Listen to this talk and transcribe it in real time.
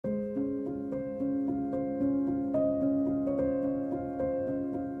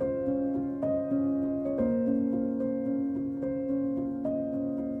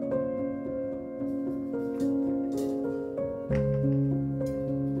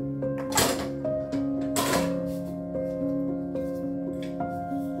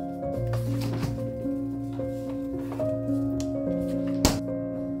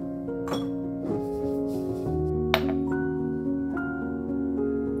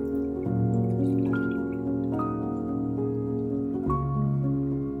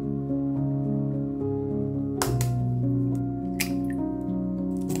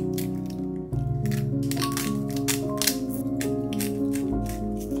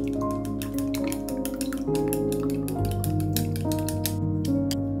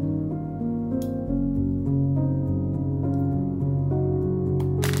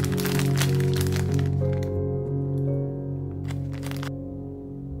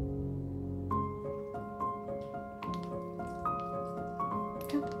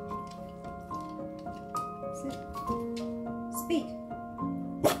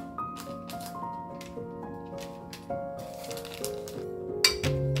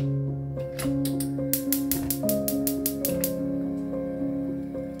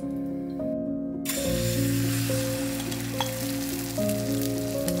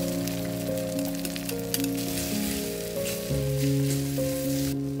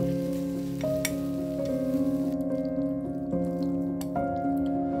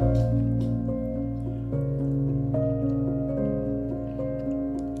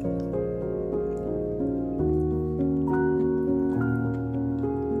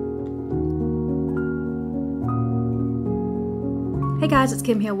Hey guys, it's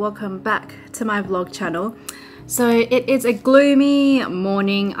Kim here. Welcome back to my vlog channel. So it is a gloomy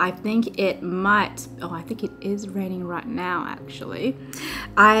morning. I think it is raining right now actually.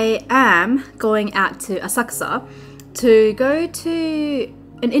 I am going out to Asakusa to go to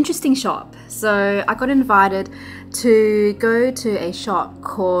an interesting shop. So I got invited to go to a shop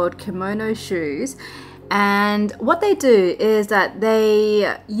called Kimono Shoes. And what they do is that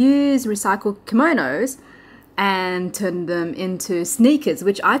they use recycled kimonos and turn them into sneakers,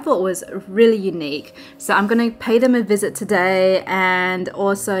 which I thought was really unique. So I'm going to pay them a visit today and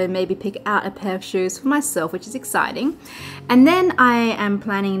also maybe pick out a pair of shoes for myself, which is exciting. And then I am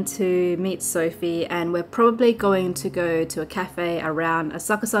planning to meet Sophie, and we're probably going to go to a cafe around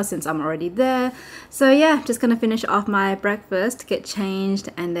Asakusa since I'm already there. So yeah, just going to finish off my breakfast, get changed,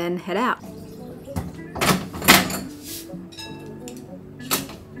 and then head out.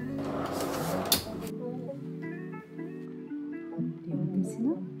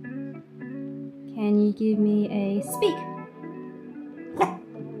 Can you give me a speak?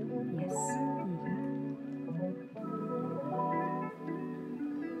 Yes.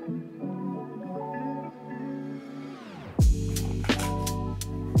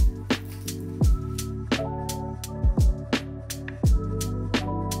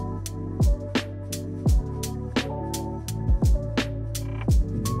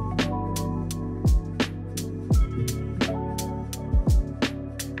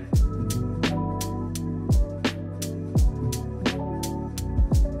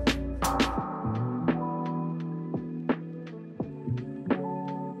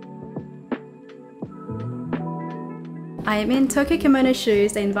 I am in Tokyo Kimono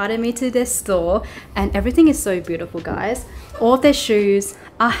Shoes. They invited me to their store and everything is so beautiful, guys. All of their shoes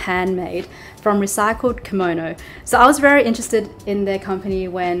are handmade from recycled kimono. So I was very interested in their company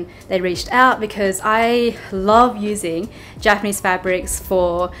when they reached out because I love using Japanese fabrics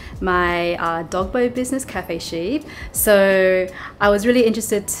for my dogbo business, Cafe Sheep. So I was really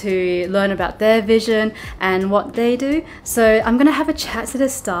interested to learn about their vision and what they do. So I'm gonna have a chat to the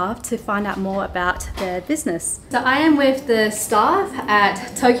staff to find out more about their business. So I am with the staff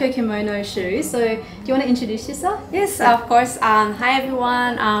at Tokyo Kimono Shoes. So do you want to introduce yourself? Yes, of course. Hi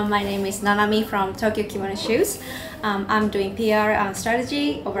everyone, my name is Nanami from Tokyo Kimono Shoes. I'm doing PR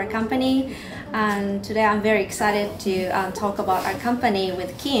strategy of our company, and today I'm very excited to talk about our company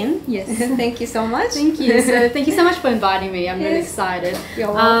with Kim. Yes. Thank you so much. Thank you. So thank you so much for inviting me. I'm really excited.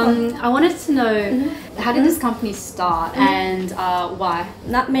 You're welcome. I wanted to know, how did this company start and why?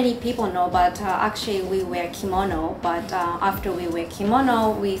 Not many people know, but actually we wear kimono, but after we wear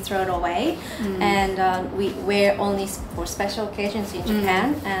kimono, we throw it away, and we wear only for special occasions in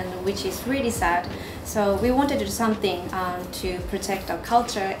Japan, and which is really sad. So we wanted to do something to protect our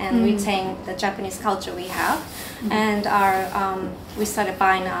culture and retain the Japanese culture we have, and we started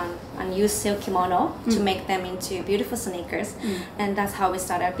buying unused silk kimono to make them into beautiful sneakers, and that's how we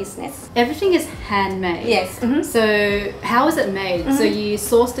started our business. Everything is handmade. Yes. So how is it made? So you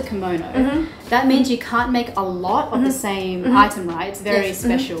source the kimono. That means you can't make a lot of the same item, right? It's very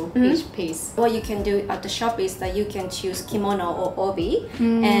special, each piece. What you can do at the shop is that you can choose kimono or obi,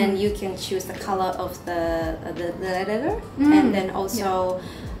 and you can choose the color of the leather, and then also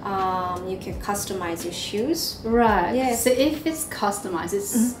you can customize your shoes. Right. Yes. So if it's customized,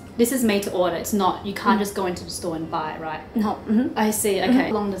 this is made to order. It's not, you can't just go into the store and buy it, right? No. I see. Okay.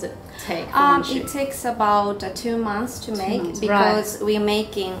 How long does it take for one shoe? It takes about 2 months to make because we're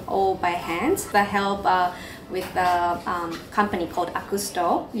making all by hand. The help with the company called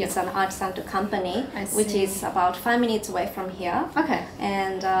Asakusa. It's an artisan company, which is about 5 minutes away from here. Okay.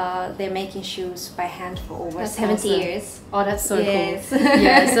 And they're making shoes by hand for over 70 years. Oh, that's so yes. cool.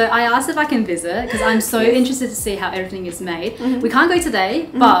 Yeah, so I asked if I can visit because I'm so interested to see how everything is made. We can't go today,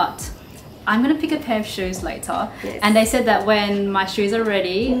 but I'm going to pick a pair of shoes later. Yes. And they said that when my shoes are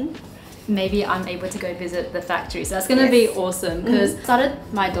ready, maybe I'm able to go visit the factory. So that's going to be awesome because I started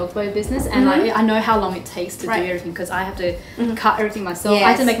my dogbo business, and I know how long it takes to do everything because I have to cut everything myself.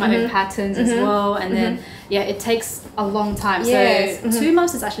 I have to make my own patterns as well, and then it takes a long time. So 2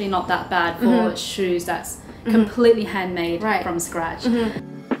 months is actually not that bad for shoes that's completely handmade from scratch.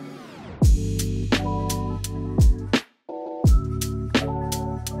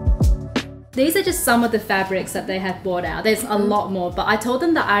 These are just some of the fabrics that they have brought out. There's a lot more, but I told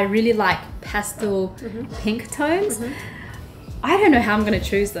them that I really like pastel pink tones. I don't know how I'm going to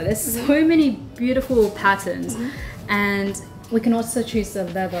choose though. There's so many beautiful patterns, and we can also choose the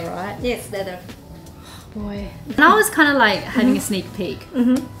leather, right? Yes, leather. Oh boy. And I was kind of like having a sneak peek.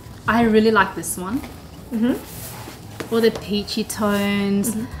 I really like this one. All the peachy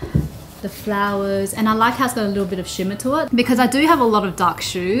tones. the flowers, and I like how it's got a little bit of shimmer to it because I do have a lot of dark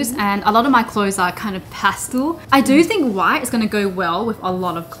shoes and a lot of my clothes are kind of pastel. I do think white is going to go well with a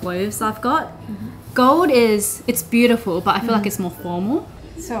lot of clothes I've got. Gold it's beautiful, but I feel like it's more formal.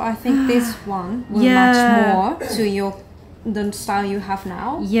 So I think this one will match more to the style you have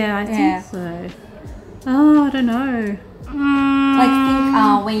now. Yeah, I think so. Oh, I don't know. Like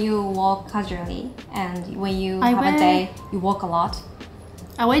think when you walk casually and when you have a day, you walk a lot.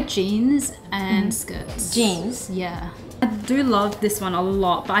 I wear jeans and skirts. Jeans? Yeah. I do love this one a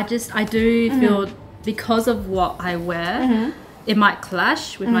lot, but I do feel because of what I wear, it might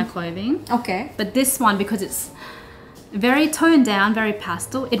clash with my clothing. Okay. But this one, because it's very toned down, very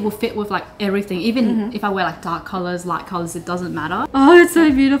pastel, it will fit with like everything. Even if I wear like dark colors, light colors, it doesn't matter. Oh, it's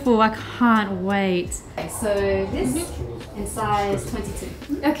so beautiful. I can't wait. Okay, so this in size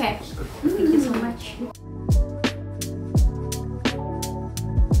 22. Okay. Thank you so much.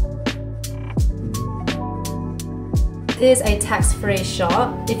 It is a tax-free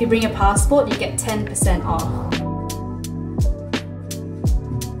shop. If you bring a passport, you get 10% off.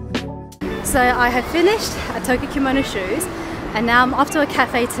 So I have finished at Tokyo Kimono Shoes and now I'm off to a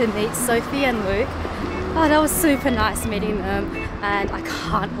cafe to meet Sophie and Luke. Oh, that was super nice meeting them and I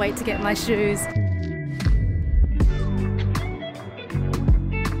can't wait to get my shoes.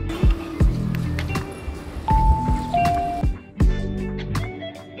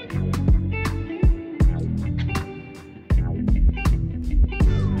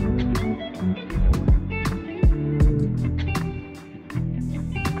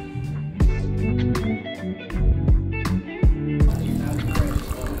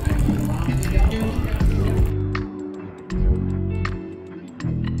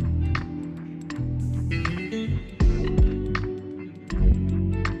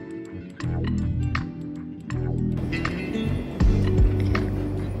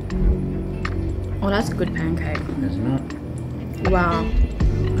 Oh, that's a good pancake. Isn't it? Wow.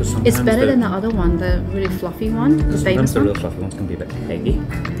 It's better than the other one, the really fluffy one. Sometimes the real fluffy ones can be a bit eggy.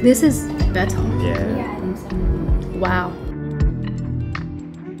 This is better. Yeah. Wow.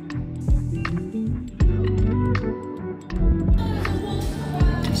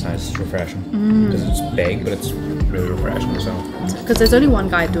 It's nice, it's refreshing. Because it's big, but it's really refreshing as well. Because there's only one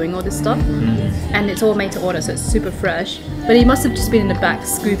guy doing all this stuff and it's all made to order, so it's super fresh. But he must have just been in the back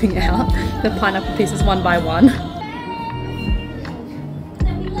scooping out the pineapple pieces one by one.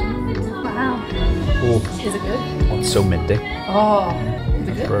 Wow. Oh, Is it good? oh, it's so minty. Oh, is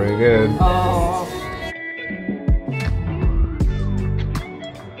it good? Very good. Oh.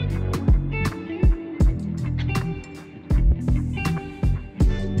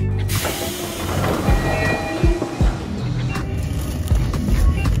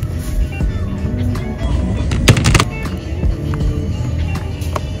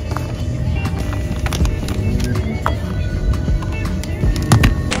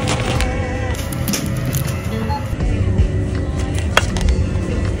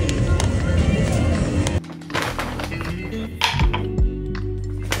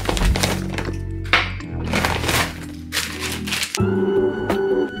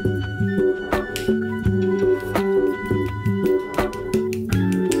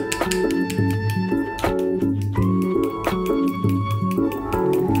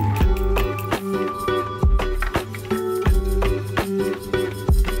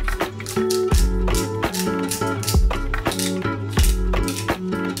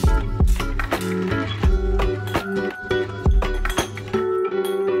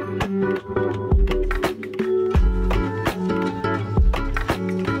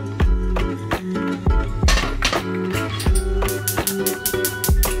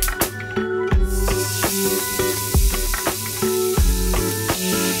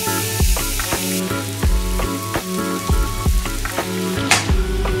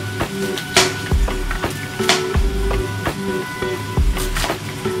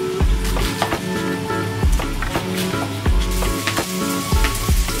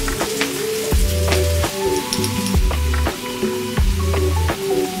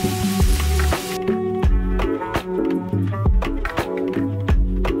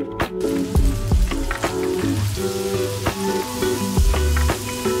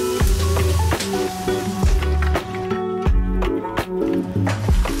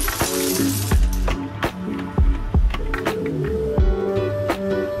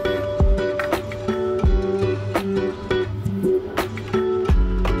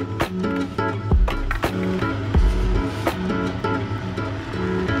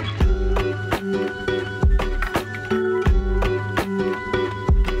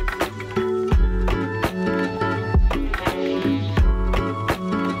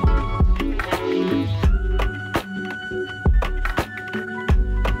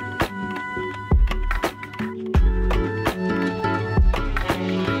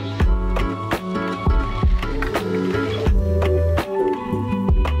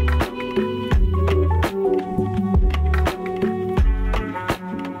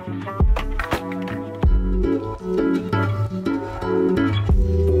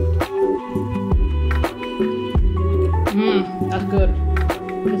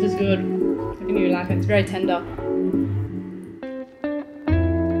 This is good. I think you like it. It's very tender.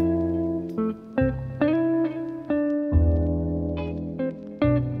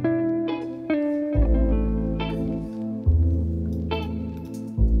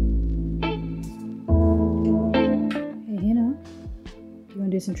 Hey, Hannah. You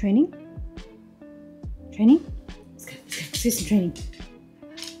want to do some training? Training? Let's do some training.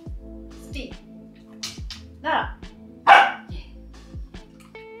 Steve. Nada.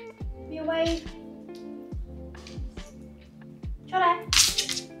 Be away. Try.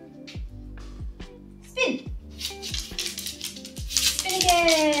 Spin. Spin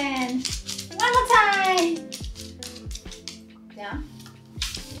again. One more time. Down.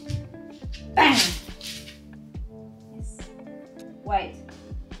 Bang. Yes. Wait.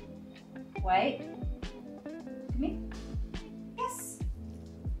 Wait. Come here. Yes.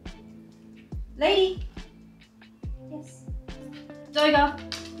 Lady. Yes. Doga.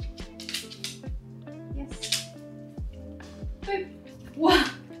 Yes. Boop. Whoa.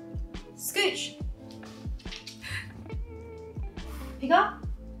 Scooch. Pick up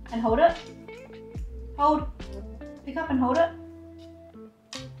and hold it. Hold. Pick up and hold it.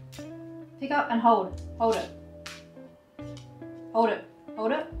 Pick up and hold. Hold it. Hold it.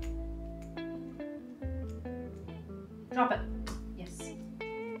 Hold it. Drop it. Yes.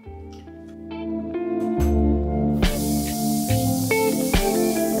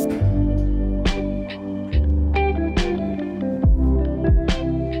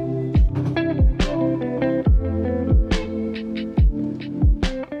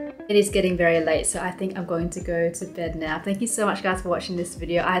 It is getting very late, so I think I'm going to go to bed now. Thank you so much guys for watching this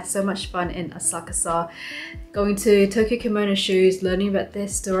video. I had so much fun in Asakusa, going to Tokyo Kimono Shoes, learning about their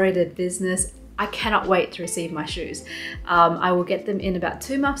story, their business. I cannot wait to receive my shoes. I will get them in about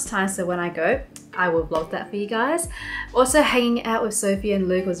 2 months time, so when I go, I will vlog that for you guys. Also hanging out with Sophie and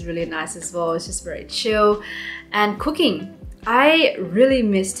Luke was really nice as well. It's just very chill. And cooking. I really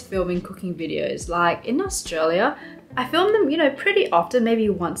missed filming cooking videos. Like in Australia, I film them, you know, pretty often, maybe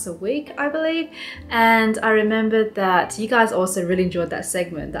once a week, I believe. And I remembered that you guys also really enjoyed that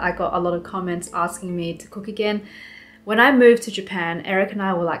segment, that I got a lot of comments asking me to cook again. When I moved to Japan, Eric and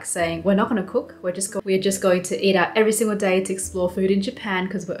I were like saying, we're not going to cook, we're just going to eat out every single day to explore food in Japan,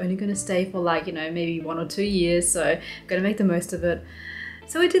 because we're only going to stay for like, you know, maybe 1 or 2 years, so we're going to make the most of it.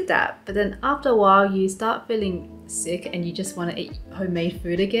 So we did that, but then after a while you start feeling sick and you just want to eat homemade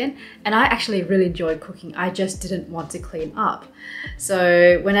food again. And I actually really enjoyed cooking, I just didn't want to clean up.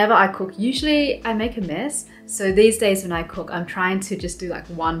 So whenever I cook, usually I make a mess. So these days when I cook, I'm trying to just do like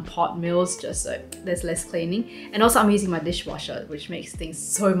 1 pot meals, just so there's less cleaning. And also I'm using my dishwasher, which makes things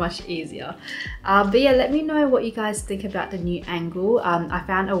so much easier. But yeah, let me know what you guys think about the new angle. I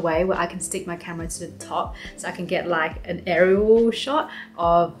found a way where I can stick my camera to the top so I can get like an aerial shot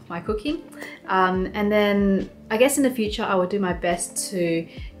of my cooking. And then I guess in the future I will do my best to,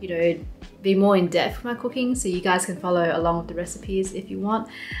 you know, be more in depth with my cooking, so you guys can follow along with the recipes if you want.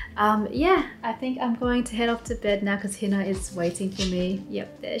 Yeah, I think I'm going to head off to bed now because Hina is waiting for me.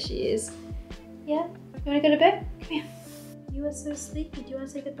 Yep, there she is. Yeah, you want to go to bed? Come here. You are so sleepy. Do you want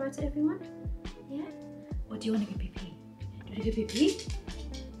to say goodbye to everyone? Yeah? Or do you want to go pee-pee? Do you want to go pee-pee?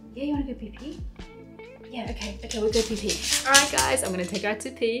 Yeah, you want to go pee-pee? Yeah, okay, we'll go pee-pee. Alright guys, I'm going to take her out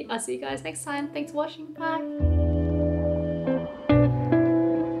to pee. I'll see you guys next time. Thanks for watching. Bye.